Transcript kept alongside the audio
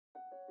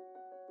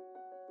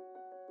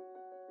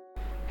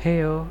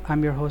Heyo,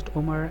 I'm your host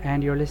Umar,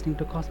 and you're listening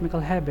to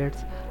Cosmical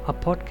Habits, a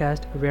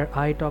podcast where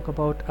I talk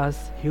about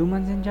us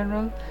humans in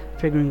general,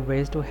 figuring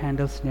ways to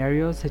handle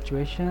scenarios,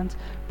 situations,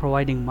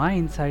 providing my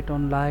insight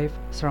on life,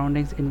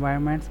 surroundings,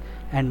 environments,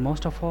 and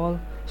most of all,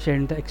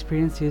 sharing the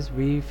experiences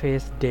we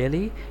face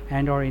daily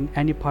and or in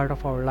any part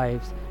of our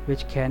lives,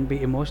 which can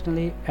be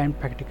emotionally and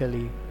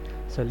practically.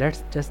 So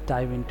let's just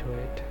dive into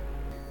it.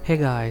 Hey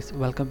guys,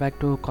 welcome back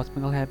to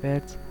Cosmical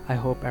Habits. I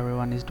hope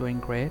everyone is doing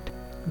great.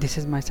 This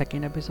is my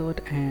second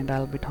episode and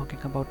I'll be talking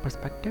about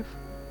perspective.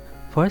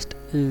 First,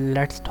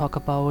 let's talk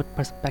about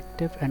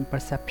perspective and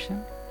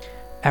perception.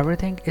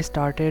 Everything is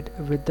started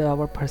with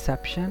our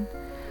perception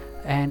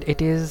and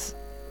it is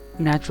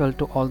natural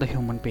to all the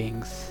human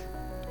beings.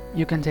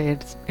 You can say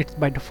it's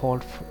by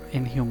default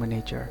in human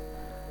nature.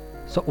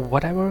 So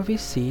whatever we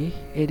see,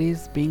 it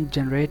is being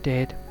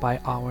generated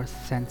by our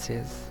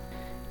senses.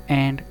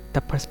 And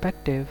the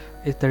perspective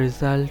is the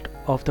result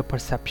of the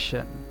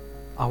perception,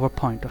 our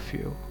point of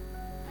view.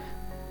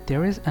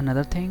 There is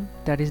another thing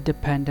that is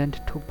dependent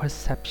to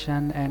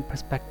perception and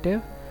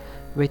perspective,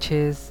 which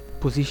is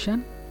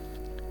position.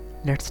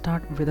 Let's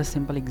start with a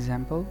simple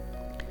example.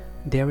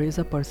 There is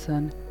a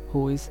person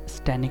who is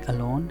standing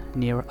alone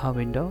near a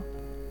window,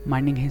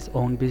 minding his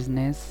own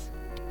business.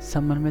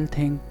 Someone will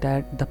think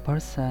that the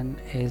person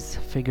is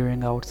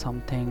figuring out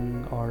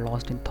something or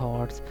lost in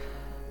thoughts,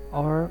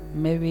 or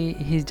maybe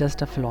he's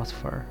just a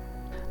philosopher.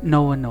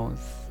 No one knows.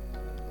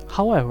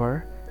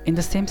 However, in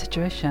the same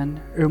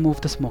situation, remove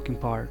the smoking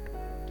part.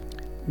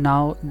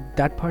 Now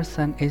that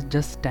person is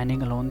just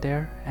standing alone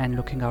there and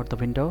looking out the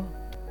window.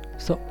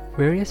 So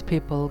various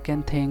people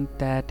can think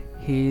that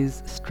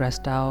he's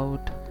stressed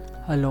out,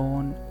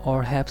 alone,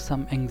 or have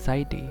some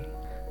anxiety.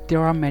 There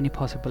are many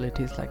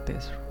possibilities like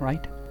this,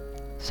 right?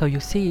 So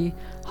you see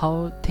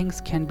how things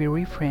can be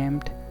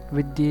reframed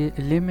with the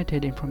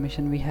limited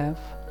information we have.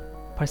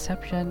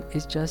 Perception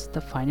is just the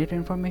finite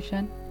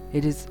information.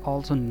 It is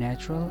also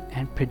natural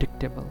and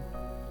predictable.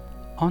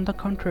 On the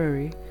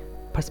contrary,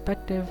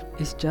 perspective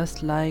is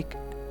just like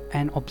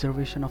an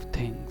observation of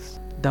things.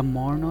 The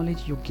more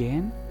knowledge you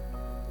gain,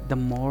 the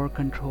more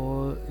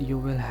control you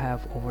will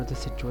have over the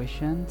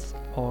situations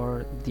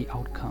or the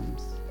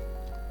outcomes.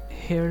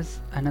 Here's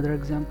another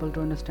example to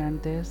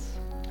understand this.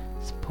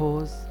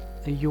 Suppose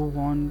you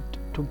want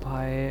to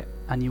buy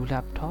a new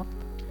laptop.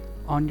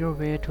 On your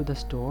way to the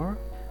store,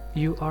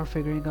 you are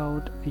figuring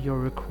out your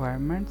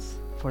requirements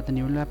for the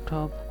new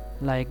laptop,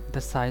 like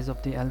the size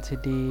of the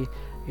LCD,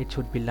 it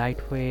should be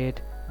lightweight,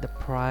 the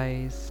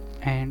price,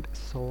 and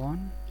so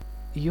on.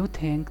 You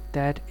think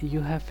that you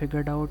have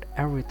figured out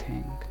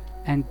everything,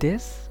 and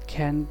this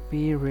can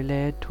be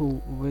related to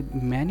with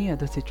many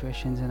other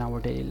situations in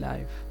our daily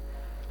life.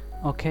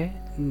 Okay,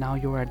 now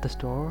you're at the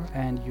store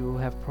and you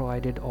have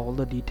provided all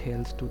the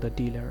details to the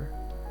dealer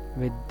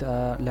with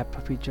the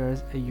laptop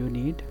features you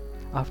need.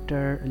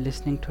 After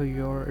listening to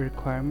your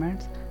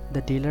requirements,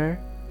 the dealer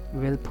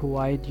will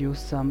provide you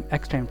some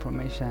extra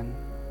information,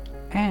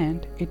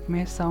 and it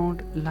may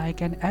sound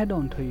like an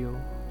add-on to you,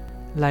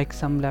 like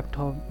some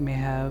laptop may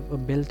have a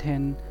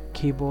built-in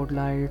keyboard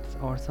lights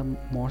or some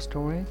more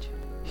storage.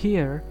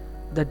 Here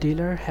the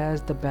dealer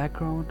has the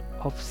background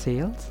of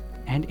sales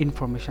and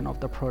information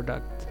of the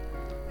product,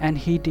 and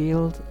he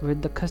deals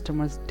with the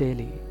customers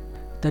daily.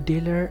 The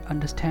dealer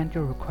understands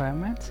your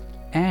requirements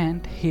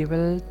and he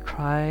will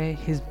try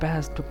his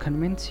best to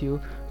convince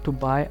you to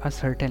buy a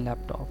certain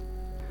laptop.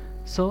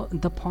 So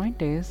the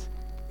point is,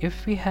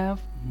 if we have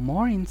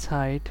more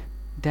insight,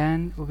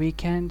 then we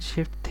can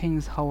shift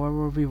things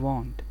however we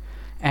want,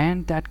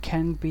 and that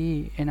can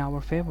be in our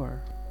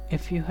favor.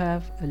 If you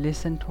have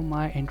listened to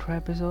my intro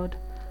episode,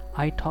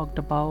 I talked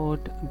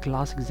about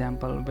glass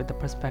example with the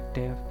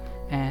perspective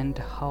and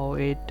how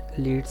it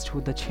leads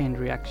to the chain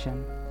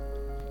reaction.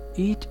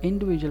 Each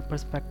individual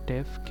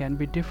perspective can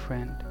be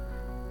different.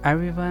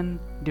 Everyone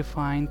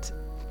defines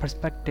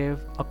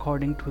perspective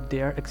according to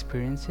their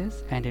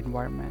experiences and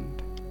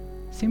environment.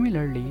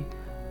 Similarly,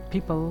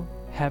 people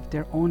have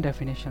their own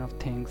definition of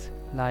things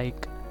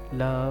like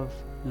love,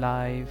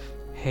 life,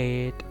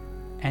 hate,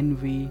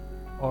 envy,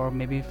 or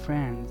maybe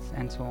friends,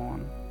 and so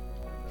on.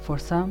 For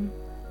some,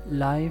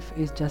 life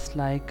is just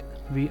like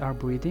we are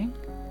breathing,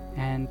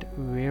 and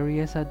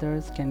various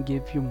others can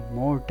give you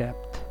more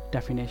depth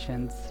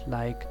definitions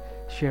like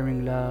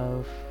sharing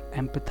love,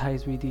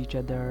 empathize with each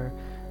other,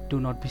 do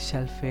not be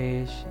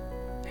selfish,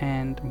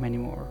 and many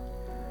more.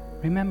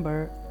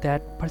 Remember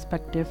that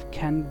perspective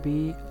can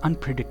be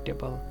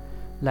unpredictable,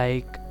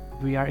 like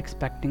we are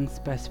expecting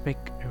specific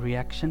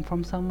reaction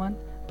from someone,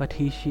 but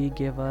she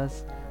gave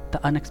us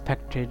the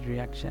unexpected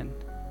reaction,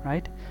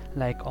 right?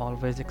 Like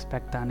always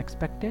expect the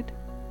unexpected.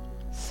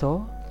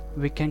 So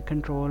we can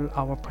control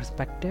our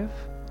perspective,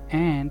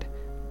 and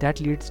that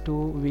leads to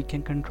we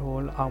can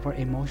control our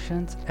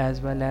emotions as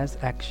well as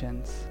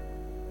actions.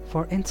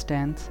 For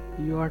instance,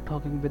 you are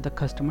talking with the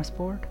customer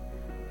support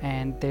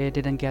and they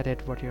didn't get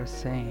it what you're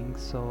saying,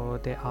 so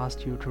they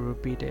asked you to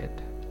repeat it.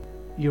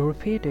 You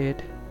repeat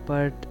it,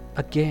 but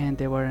again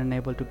they were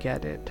unable to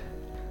get it.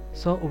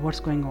 So what's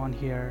going on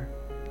here?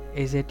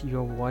 Is it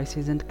your voice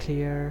isn't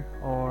clear,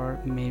 or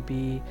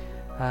maybe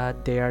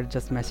they are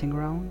just messing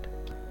around?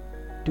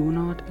 Do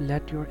not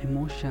let your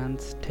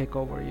emotions take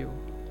over you.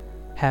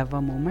 Have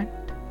a moment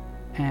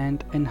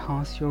and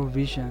enhance your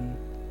vision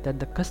that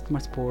the customer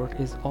support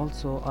is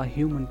also a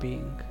human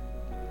being.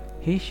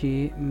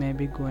 She may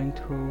be going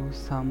through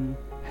some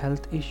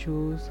health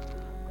issues,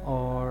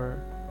 or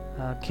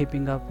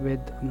keeping up with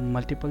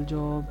multiple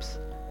jobs,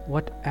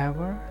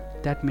 whatever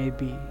that may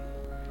be.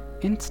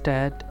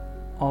 Instead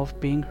of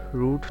being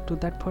rude to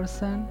that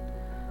person,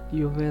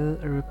 you will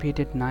repeat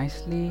it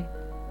nicely,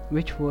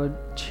 which would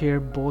cheer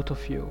both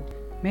of you.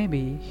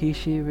 Maybe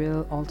she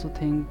will also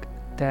think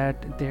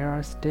that there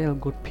are still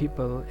good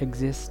people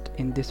exist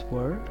in this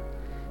world,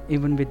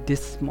 even with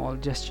this small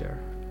gesture.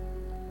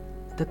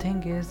 The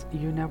thing is,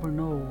 you never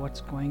know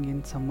what's going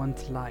in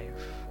someone's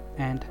life,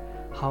 and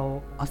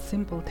how a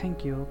simple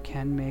thank you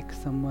can make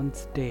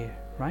someone's day,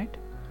 right?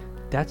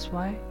 That's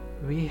why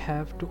we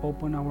have to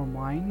open our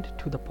mind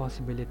to the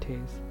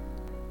possibilities.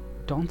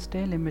 Don't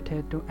stay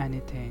limited to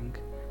anything.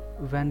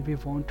 When we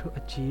want to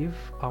achieve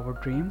our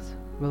dreams,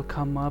 we'll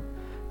come up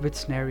with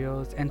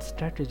scenarios and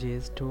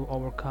strategies to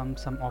overcome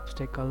some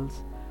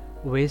obstacles,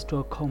 ways to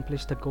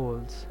accomplish the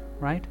goals,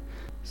 right?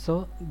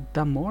 So,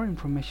 the more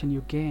information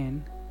you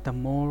gain, the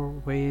more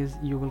ways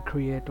you will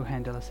create to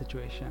handle a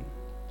situation.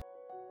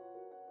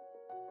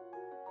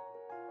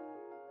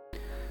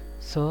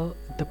 So,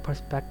 the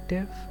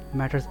perspective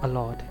matters a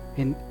lot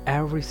in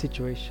every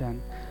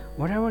situation.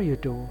 Whatever you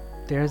do,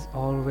 there's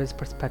always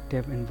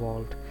perspective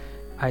involved.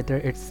 Either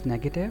it's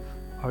negative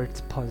or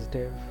it's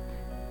positive.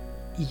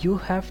 You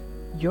have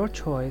your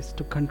choice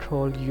to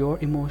control your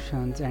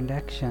emotions and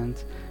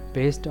actions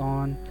based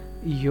on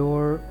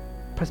your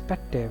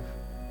perspective,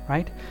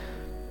 right?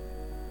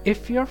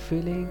 If you're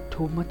feeling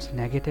too much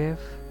negative,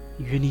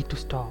 you need to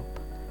stop.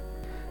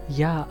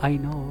 Yeah, I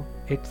know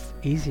it's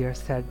easier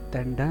said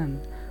than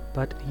done,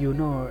 but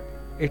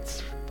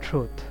it's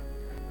truth.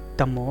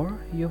 The more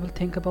you will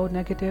think about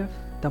negative,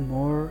 the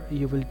more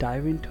you will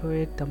dive into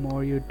it, the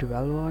more you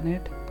dwell on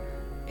it,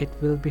 it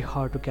will be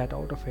hard to get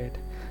out of it.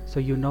 So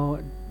you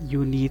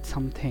need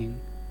something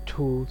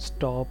to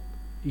stop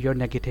your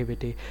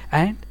negativity,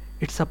 and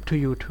it's up to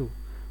you too,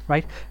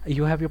 right?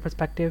 You have your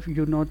perspective,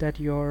 you know that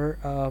you're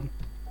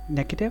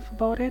negative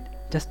about it.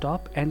 Just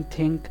stop and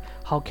think,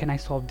 how can I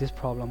solve this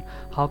problem?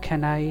 How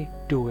can I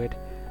do it?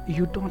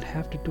 You don't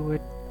have to do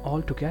it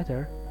all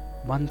together,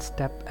 one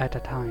step at a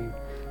time.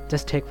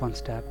 Just take one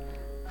step,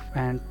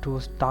 and to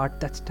start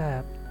that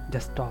step,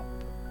 just stop,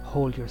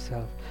 hold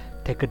yourself,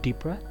 take a deep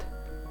breath,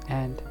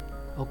 and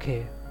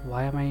okay,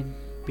 why am I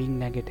being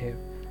negative?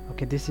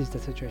 Okay, this is the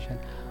situation.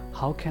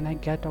 How can I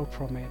get out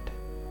from it?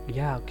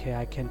 Yeah, okay,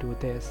 I can do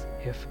this.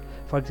 If,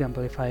 for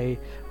example, if I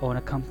own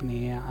a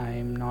company,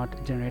 I'm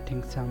not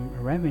generating some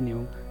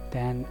revenue,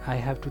 then I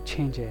have to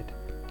change it.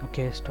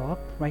 Okay, stop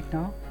right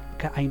now.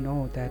 Okay, I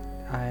know that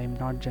I'm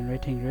not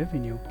generating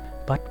revenue,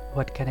 but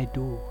what can I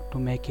do to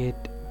make it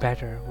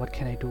better? What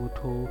can I do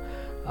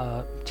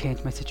to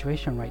change my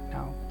situation right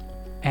now?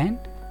 And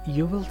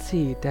you will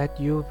see that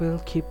you will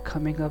keep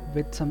coming up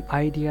with some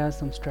ideas,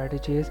 some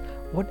strategies,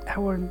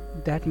 whatever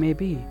that may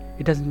be.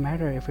 It doesn't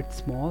matter if it's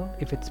small,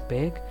 if it's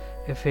big,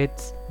 if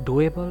it's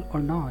doable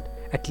or not.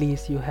 At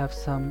least you have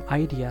some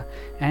idea,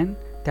 and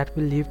that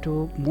will lead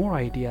to more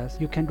ideas.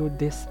 You can do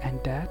this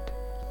and that.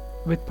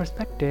 With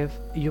perspective,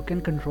 you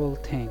can control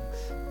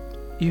things.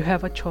 You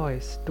have a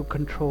choice to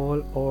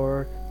control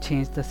or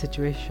change the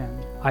situation.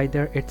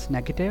 Either it's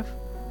negative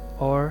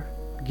or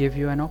give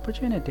you an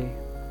opportunity.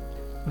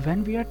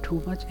 When we are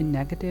too much in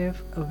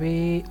negative,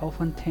 we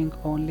often think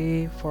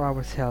only for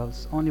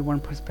ourselves, only one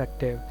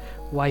perspective.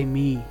 Why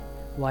me?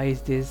 Why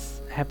is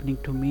this happening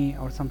to me,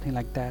 or something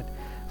like that?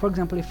 For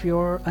example, if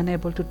you're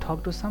unable to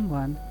talk to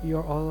someone,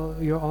 you're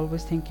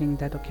always thinking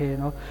that, okay,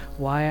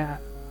 why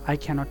I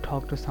cannot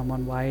talk to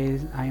someone? Why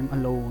is I am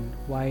alone?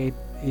 Why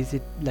is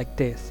it like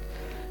this?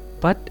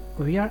 But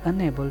we are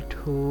unable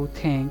to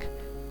think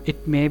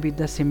it may be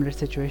the similar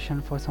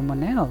situation for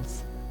someone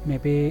else.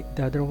 Maybe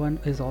the other one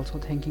is also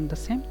thinking the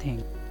same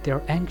thing.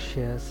 They're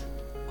anxious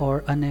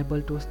or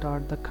unable to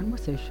start the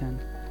conversation.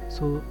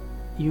 So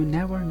you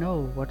never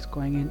know what's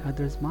going in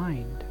others'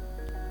 mind.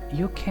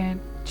 You can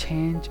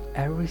change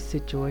every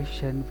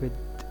situation with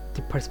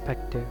the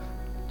perspective.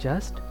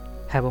 Just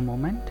have a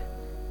moment,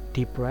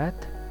 deep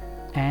breath,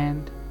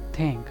 and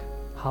think,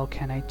 how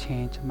can I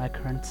change my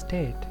current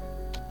state?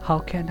 How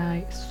can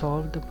I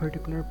solve the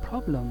particular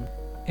problem?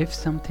 If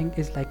something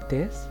is like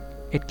this,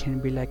 it can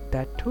be like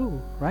that too,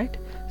 right?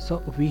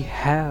 So we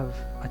have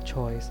a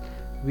choice.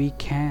 We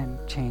can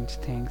change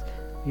things.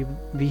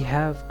 We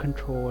have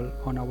control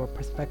on our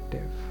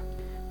perspective.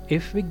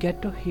 If we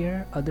get to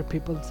hear other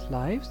people's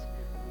lives,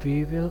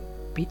 we will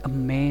be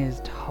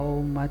amazed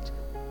how much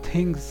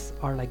things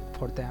are like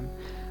for them.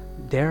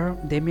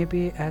 They may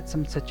be at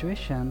some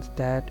situations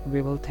that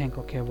we will think,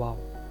 okay, wow,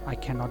 I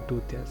cannot do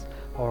this,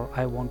 or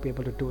I won't be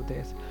able to do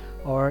this.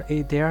 Or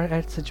they are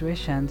at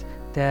situations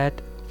that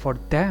for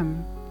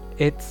them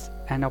it's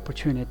an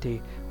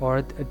opportunity,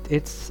 or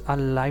it's a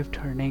life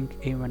turning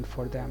event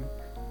for them.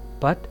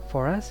 But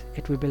for us,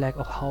 it will be like,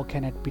 oh, how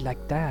can it be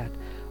like that?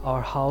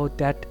 Or how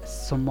that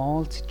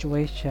small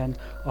situation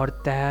or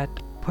that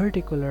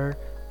particular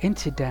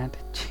incident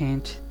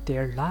changed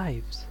their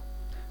lives.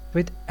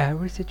 With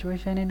every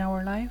situation in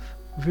our life,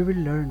 we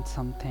will learn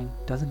something,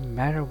 doesn't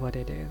matter what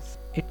it is.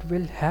 It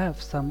will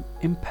have some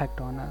impact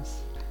on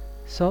us.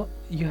 So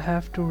you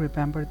have to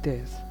remember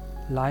this: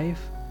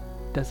 life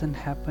doesn't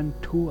happen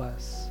to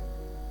us,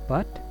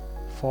 but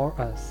for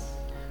us.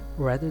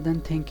 Rather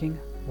than thinking,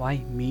 why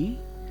me?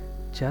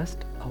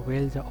 Just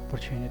avail the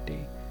opportunity,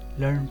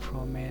 learn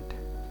from it,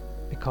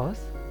 because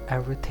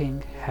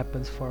everything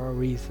happens for a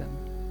reason.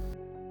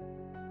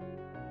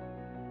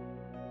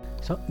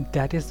 So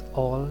that is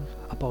all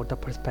about the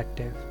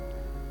perspective.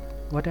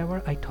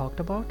 Whatever I talked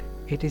about,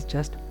 it is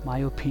just my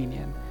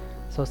opinion.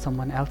 So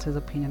someone else's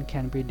opinion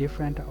can be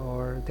different,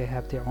 or they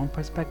have their own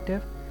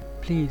perspective.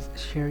 Please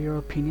share your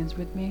opinions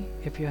with me.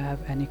 If you have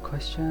any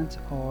questions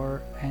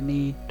or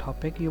any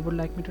topic you would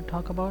like me to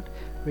talk about,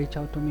 reach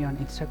out to me on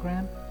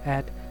Instagram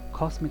at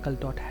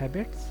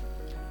cosmical.habits.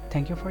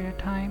 Thank you for your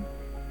time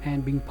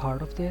and being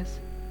part of this.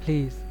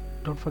 Please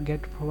don't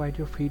forget to provide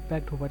your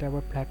feedback to whatever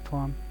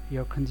platform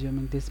you're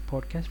consuming this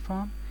podcast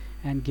from,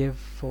 and give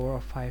 4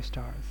 or 5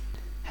 stars.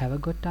 Have a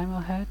good time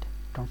ahead.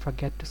 Don't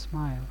forget to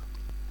smile.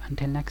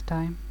 Until next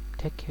time,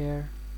 take care.